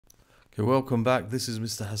Okay, welcome back. This is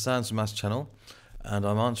Mr. Hassan's Maths channel, and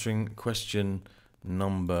I'm answering question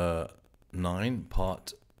number 9,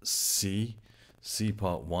 part C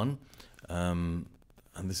part 1. And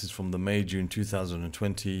this is from the May-June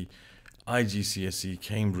 2020 IGCSE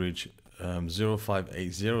Cambridge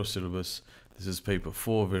 0580 syllabus. This is paper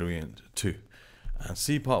 4, variant 2. And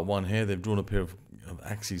C part 1 here, they've drawn a pair of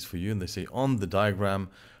axes for you, and they say on the diagram,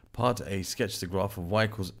 part A, sketch the graph of y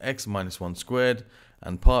equals x minus 1 squared,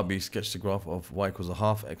 and part B, sketch the graph of y equals a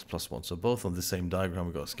half x plus 1. So both on the same diagram,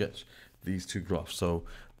 we've got to sketch these two graphs. So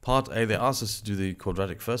part A, they asked us to do the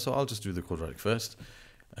quadratic first, so I'll just do the quadratic first.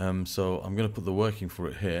 So I'm going to put the working for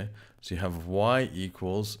it here. So you have y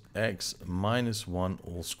equals x minus 1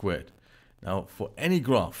 all squared. Now, for any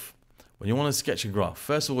graph, when you want to sketch a graph,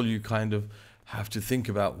 first of all, you kind of have to think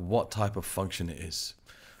about what type of function it is.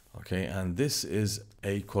 Okay, and this is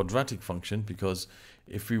a quadratic function, because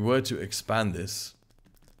if we were to expand this,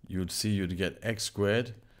 you'd get x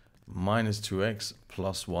squared minus 2x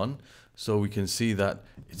plus 1. So we can see that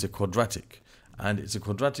it's a quadratic, and it's a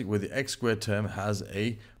quadratic where the x squared term has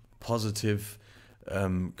a positive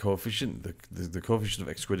coefficient. The coefficient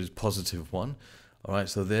of x squared is positive 1. All right,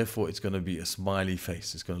 so therefore it's going to be a smiley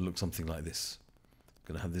face. It's going to look something like this. It's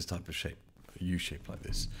going to have this type of shape, a U shape like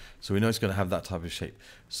this. So we know it's going to have that type of shape.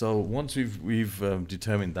 So once we've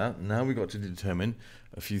determined that, now we've got to determine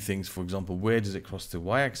a few things. For example, where does it cross the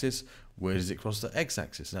y-axis? Where does it cross the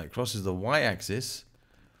x-axis? Now it crosses the y-axis.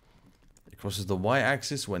 It crosses the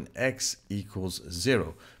y-axis when x equals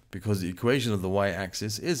 0, because the equation of the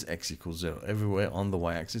y-axis is x equals 0. Everywhere on the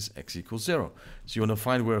y-axis, x equals 0. So you want to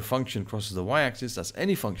find where a function crosses the y-axis. That's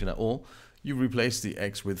any function at all. You replace the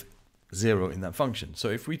x with 0 in that function. So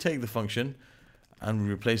if we take the function and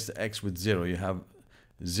we replace the x with 0, you have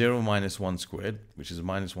 0 minus 1 squared, which is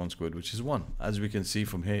minus 1 squared, which is 1. As we can see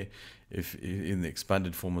from here, if in the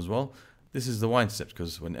expanded form as well, this is the y-intercept,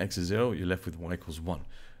 because when x is 0, you're left with y equals 1.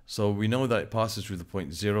 So we know that it passes through the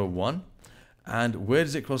point 0, 1. And where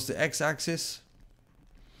does it cross the x-axis?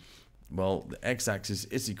 Well, the x-axis,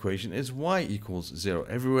 its equation is y equals 0.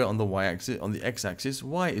 Everywhere on the y-axis, on the x-axis,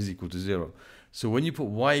 y is equal to 0. So when you put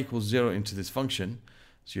y equals 0 into this function,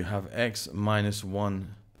 so you have x minus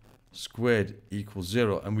 1 squared equals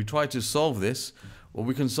 0. And we try to solve this. Well,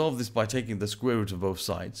 we can solve this by taking the square root of both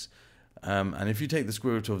sides. And if you take the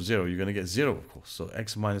square root of 0, you're going to get 0, of course. So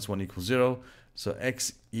x minus 1 equals 0. So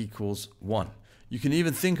x equals 1. You can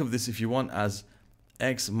even think of this, if you want, as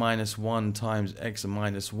x minus 1 times x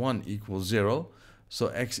minus 1 equals 0. So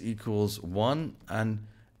x equals 1 and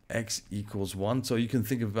x equals 1. So you can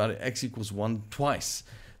think about it, x equals 1 twice.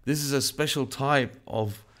 This is a special type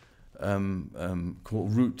of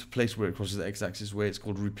called root, place where it crosses the x-axis, where it's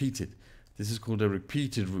called repeated. This is called a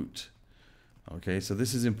repeated root. Okay, so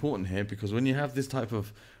this is important here, because when you have this type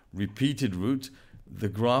of repeated root, the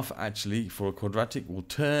graph actually for a quadratic will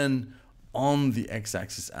turn on the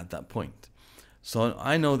x-axis at that point. So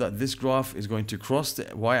I know that this graph is going to cross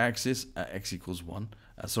the y-axis at x equals 1,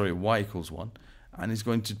 y equals 1, and it's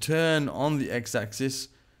going to turn on the x-axis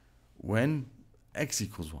when x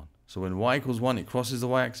equals 1. So when y equals 1, it crosses the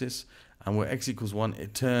y-axis, and where x equals 1,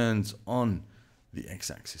 it turns on the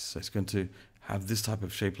x-axis. So it's going to have this type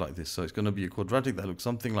of shape like this. So it's going to be a quadratic that looks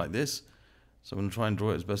something like this. So I'm going to try and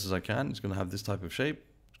draw it as best as I can. It's going to have this type of shape.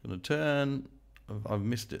 It's going to turn. I've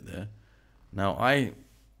missed it there. Now I've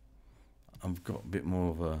got a bit more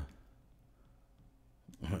of a,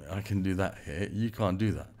 I can do that here. You can't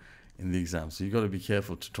do that in the exam. So you've got to be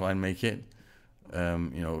careful to try and make it,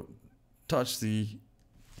 touch the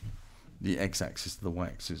x-axis to the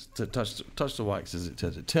y-axis, to touch the y-axis.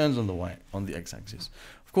 It turns on the x-axis.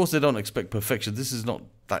 Of course, they don't expect perfection. This is not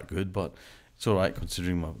that good, but it's all right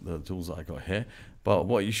considering the tools that I got here. But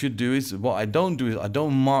what you should do is, what I don't do is, I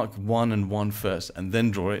don't mark 1 and 1 first and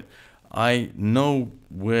then draw it. I know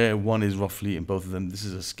where 1 is roughly in both of them. This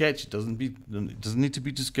is a sketch. It doesn't need to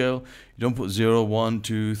be to scale. You don't put 0, 1,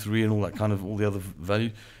 2, 3, and all that kind of all the other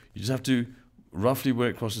values. You just have to roughly where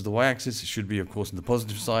it crosses the y-axis. It should be, of course, on the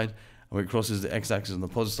positive side, and where it crosses the x-axis on the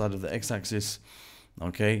positive side of the x-axis.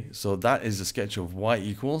 Okay, so that is a sketch of y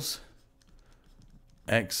equals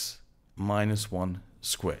x minus 1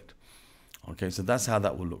 squared. Okay, so that's how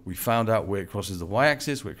that will look. We found out where it crosses the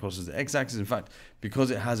y-axis, where it crosses the x-axis. In fact, because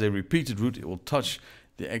it has a repeated root, it will touch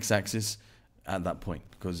the x-axis at that point,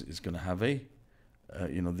 because it's going to have a,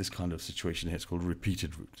 this kind of situation here. It's called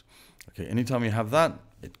repeated root. Okay, anytime you have that,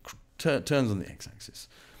 it turns on the x-axis.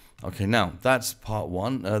 Okay, now that's part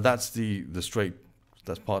 1. That's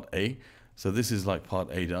that's part A. So this is like part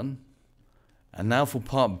A done. And now for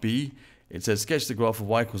part B, it says sketch the graph of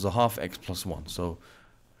y equals a half x plus 1. So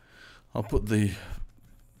I'll put the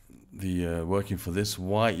the working for this,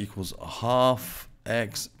 y equals a half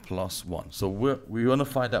x plus 1. So we want to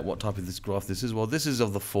find out what type of this graph this is. Well, this is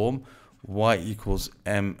of the form y equals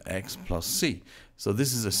mx plus c. So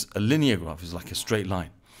this is a linear graph. It's like a straight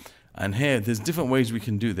line. And here, there's different ways we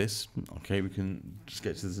can do this. Okay, we can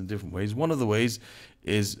sketch this in different ways. One of the ways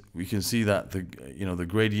is we can see that the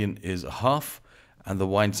gradient is a half and the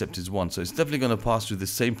y-intercept is 1. So it's definitely going to pass through the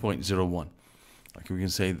same point, 0, 1. Okay, we can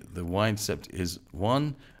say the y-intercept is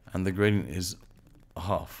 1 and the gradient is a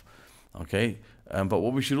half. Okay, but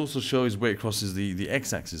what we should also show is where it crosses the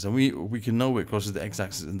x-axis. And we can know where it crosses the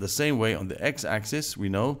x-axis in the same way. On the x-axis, we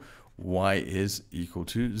know y is equal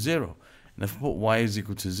to 0. And if I put y is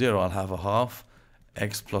equal to 0, I'll have a half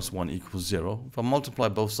x plus 1 equals 0. If I multiply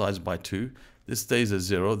both sides by 2, this stays as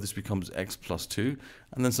 0. This becomes x plus 2.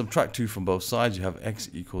 And then subtract 2 from both sides, you have x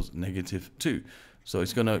equals negative 2. So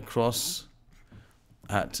it's going to cross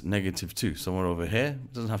at negative 2, somewhere over here.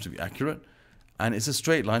 It doesn't have to be accurate. And it's a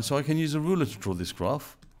straight line, so I can use a ruler to draw this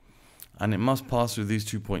graph. And it must pass through these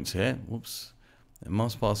 2 points here. Whoops. It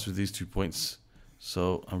must pass through these 2 points.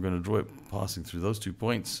 So I'm going to draw it passing through those 2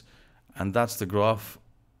 points. And that's the graph,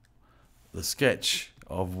 the sketch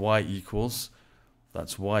of y equals,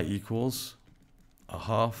 that's y equals a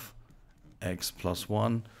half x plus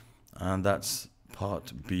 1. And that's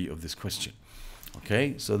part B of this question.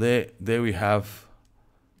 Okay, so there we have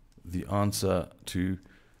the answer to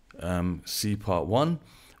C part 1,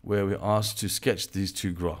 where we're asked to sketch these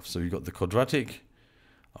two graphs. So you've got the quadratic.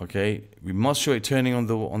 Okay, we must show it turning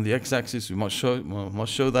on the x-axis. We must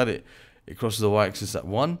show that it crosses the y-axis at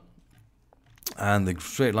 1. And the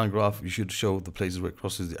straight line graph, you should show the places where it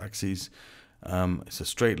crosses the axes. It's a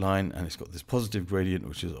straight line and it's got this positive gradient,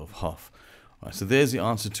 which is of half. All right, so there's the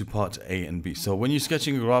answer to part A and B. So when you're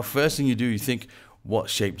sketching a graph, first thing you do, you think, what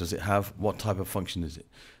shape does it have? What type of function is it?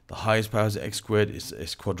 The highest power is x squared.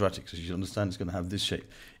 It's quadratic, so you should understand it's going to have this shape.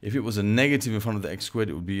 If it was a negative in front of the x squared,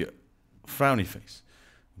 it would be a frowny face.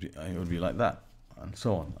 It would be like that, and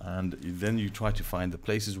so on. And then you try to find the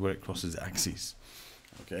places where it crosses the axes.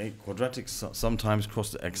 Okay, quadratics sometimes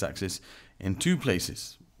cross the x-axis in 2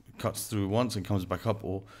 places. It cuts through once and comes back up,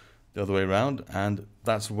 or the other way around, and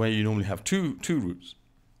that's where you normally have two roots.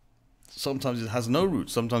 Sometimes it has no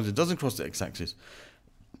roots. Sometimes it doesn't cross the x-axis,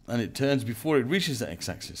 and it turns before it reaches the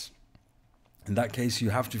x-axis. In that case, you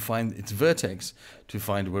have to find its vertex to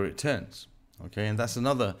find where it turns. Okay, and that's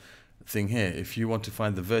another thing here. If you want to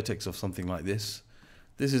find the vertex of something like this,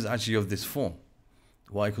 this is actually of this form.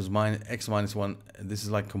 Y equals x minus 1, this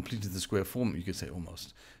is like completed the square form, you could say,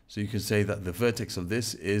 almost. So you can say that the vertex of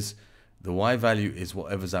this is, the y value is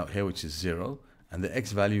whatever's out here, which is 0, and the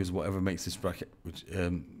x value is whatever makes this bracket, which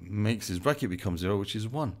makes this bracket become 0, which is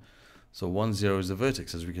 1. So 1, 0 is the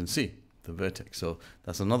vertex, as we can see, the vertex. So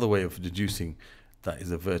that's another way of deducing that is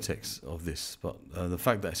the vertex of this. But the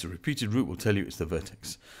fact that it's a repeated root will tell you it's the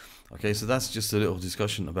vertex. Okay, so that's just a little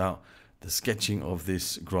discussion about the sketching of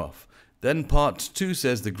this graph. Then part 2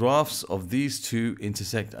 says the graphs of these two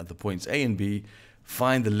intersect at the points A and B.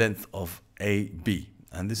 Find the length of AB.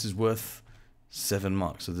 And this is worth 7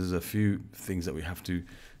 marks. So there's a few things that we have to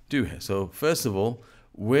do here. So first of all,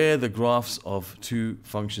 where the graphs of two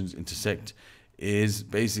functions intersect is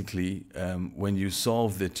basically when you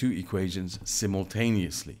solve the two equations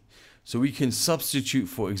simultaneously. So we can substitute,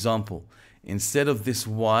 for example, instead of this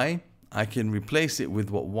y, I can replace it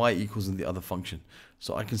with what y equals in the other function.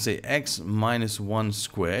 So I can say x minus 1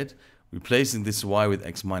 squared, replacing this y with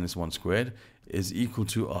x minus 1 squared, is equal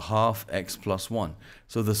to a half x plus 1.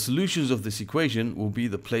 So the solutions of this equation will be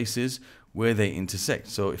the places where they intersect.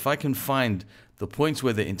 So if I can find the points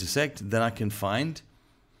where they intersect, then I can find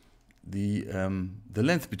the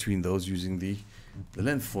length between those using the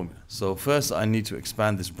length formula. So first I need to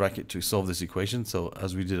expand this bracket to solve this equation. So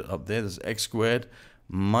as we did it up there, there's x squared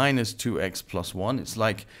minus 2x plus 1. It's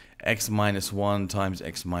like x minus 1 times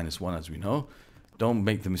x minus 1, as we know. Don't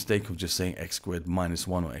make the mistake of just saying x squared minus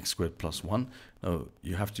 1 or x squared plus 1. No,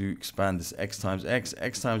 you have to expand this x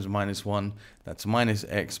times minus 1, that's minus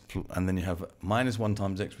x, and then you have minus 1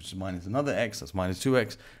 times x, which is minus another x, that's minus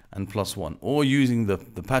 2x, and plus 1. Or using the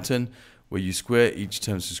pattern where you square each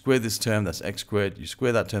term. So square this term, that's x squared, you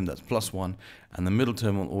square that term, that's plus 1, and the middle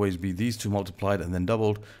term will always be these two multiplied and then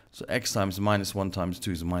doubled. So x times minus 1 times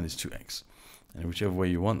 2 is minus 2x. And whichever way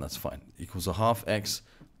you want, that's fine. Equals a half x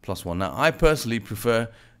plus 1. Now, I personally prefer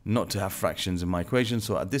not to have fractions in my equation,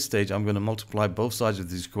 so at this stage, I'm going to multiply both sides of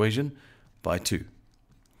this equation by 2.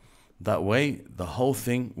 That way, the whole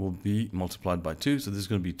thing will be multiplied by 2. So this is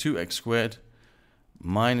going to be 2x squared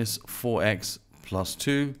minus 4x plus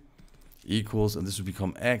 2 equals, and this will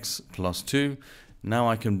become x plus 2. Now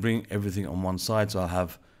I can bring everything on one side, so I'll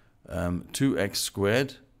have 2x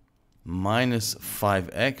squared minus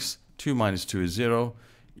 5x, 2 minus 2 is 0,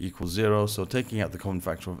 equals 0. So taking out the common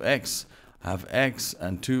factor of x, I have x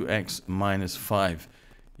and 2x minus 5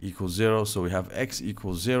 equals 0. So we have x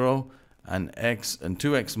equals 0 and x and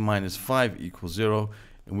 2x minus 5 equals 0,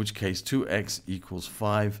 in which case 2x equals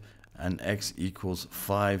 5 and x equals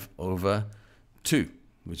 5 over 2,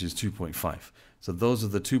 which is 2.5. So those are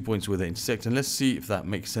the 2 points where they intersect. And let's see if that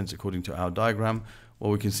makes sense according to our diagram.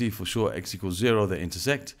 Well, we can see for sure x equals 0, they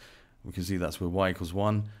intersect. We can see that's where y equals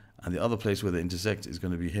 1. And the other place where they intersect is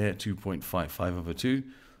going to be here, 2.5, 5 over 2.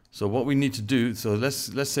 So what we need to do, so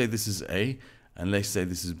let's say this is A, and let's say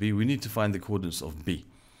this is B. We need to find the coordinates of B.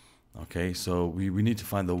 Okay, so we need to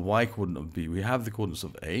find the y coordinate of B. We have the coordinates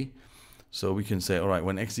of A. So we can say, all right,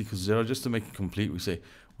 when x equals 0, just to make it complete, we say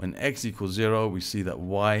when x equals 0, we see that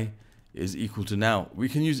y is equal to, now we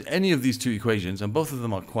can use any of these two equations, and both of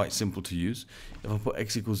them are quite simple to use. If I put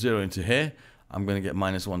x equals 0 into here, I'm going to get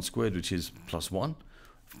minus 1 squared, which is plus 1.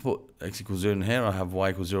 If I put x equals 0 in here, I have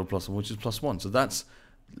y equals 0 plus 1, which is plus 1. So that's,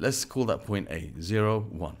 let's call that point A, 0,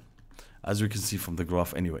 1, as we can see from the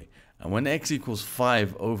graph anyway. And when x equals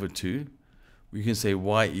 5 over 2, we can say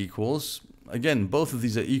y equals, again, both of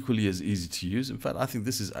these are equally as easy to use. In fact, I think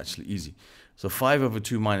this is actually easy. So 5 over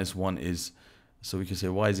 2 minus 1 is, so we can say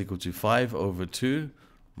y is equal to 5 over 2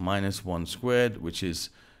 minus 1 squared, which is,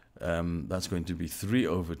 that's going to be 3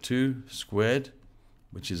 over 2 squared,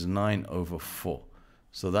 which is 9 over 4.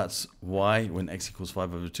 So that's y when x equals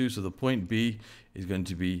 5 over 2. So the point B is going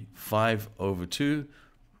to be 5 over 2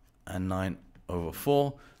 and 9 over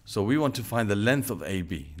 4. So we want to find the length of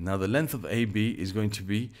AB. Now the length of AB is going to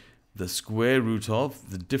be the square root of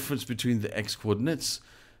the difference between the x coordinates.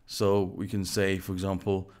 So we can say, for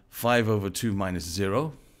example, 5 over 2 minus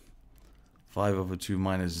 0, 5 over 2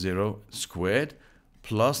 minus 0 squared,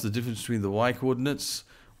 plus the difference between the y coordinates,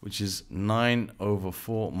 which is 9 over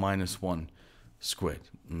 4 minus 1 squared.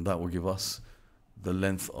 And that will give us the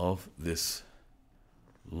length of this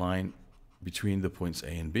line between the points A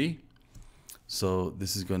and B. So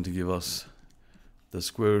this is going to give us the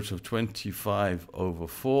square root of 25 over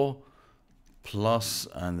 4 plus,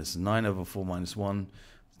 and this is 9 over 4 minus 1.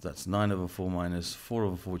 That's 9 over 4 minus 4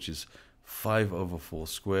 over 4, which is 5 over 4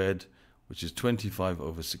 squared, which is 25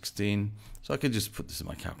 over 16. So I can just put this in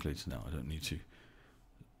my calculator now. I don't need to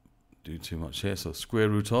do too much here. So square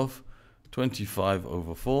root of 25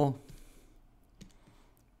 over 4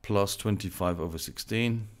 plus 25 over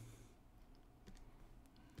 16.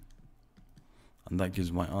 And that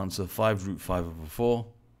gives my answer 5 root 5 over 4.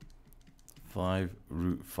 5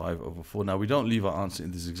 root 5 over 4. Now we don't leave our answer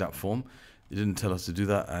in this exact form. It didn't tell us to do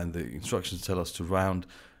that, and the instructions tell us to round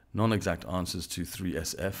non-exact answers to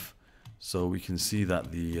 3SF. So we can see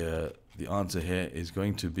that the answer here is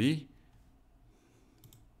going to be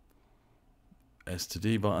S to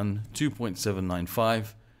D button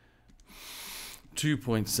 2.795.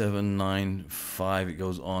 2.795. It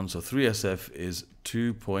goes on. So 3SF is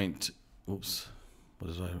 2. Oops. What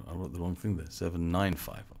is I wrote the wrong thing there.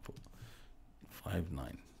 795. I put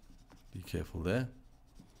 59. Be careful there.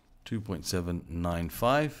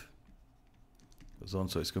 2.795 goes on,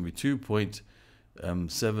 so it's going to be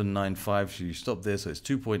 2.795. So you stop there, so it's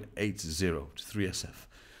 2.80 to 3SF.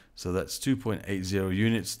 So that's 2.80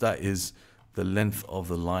 units. That is the length of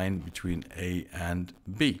the line between A and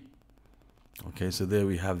B. Okay, so there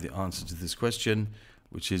we have the answer to this question,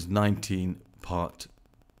 which is 9 part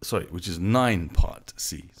C.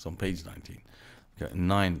 It's on page 19.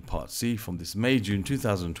 9 part C from this May-June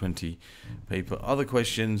 2020 paper. Other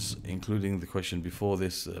questions, including the question before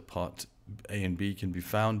this, part A and B, can be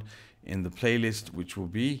found in the playlist, which will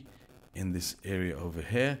be in this area over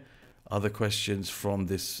here. Other questions from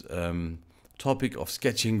this topic of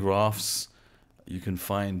sketching graphs you can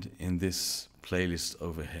find in this playlist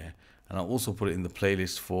over here. And I'll also put it in the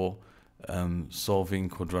playlist for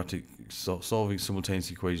solving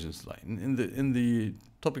simultaneous equations, like in the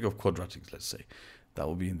topic of quadratics, let's say. That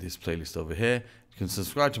will be in this playlist over here. You can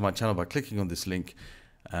subscribe to my channel by clicking on this link.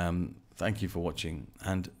 Thank you for watching,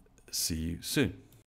 and see you soon.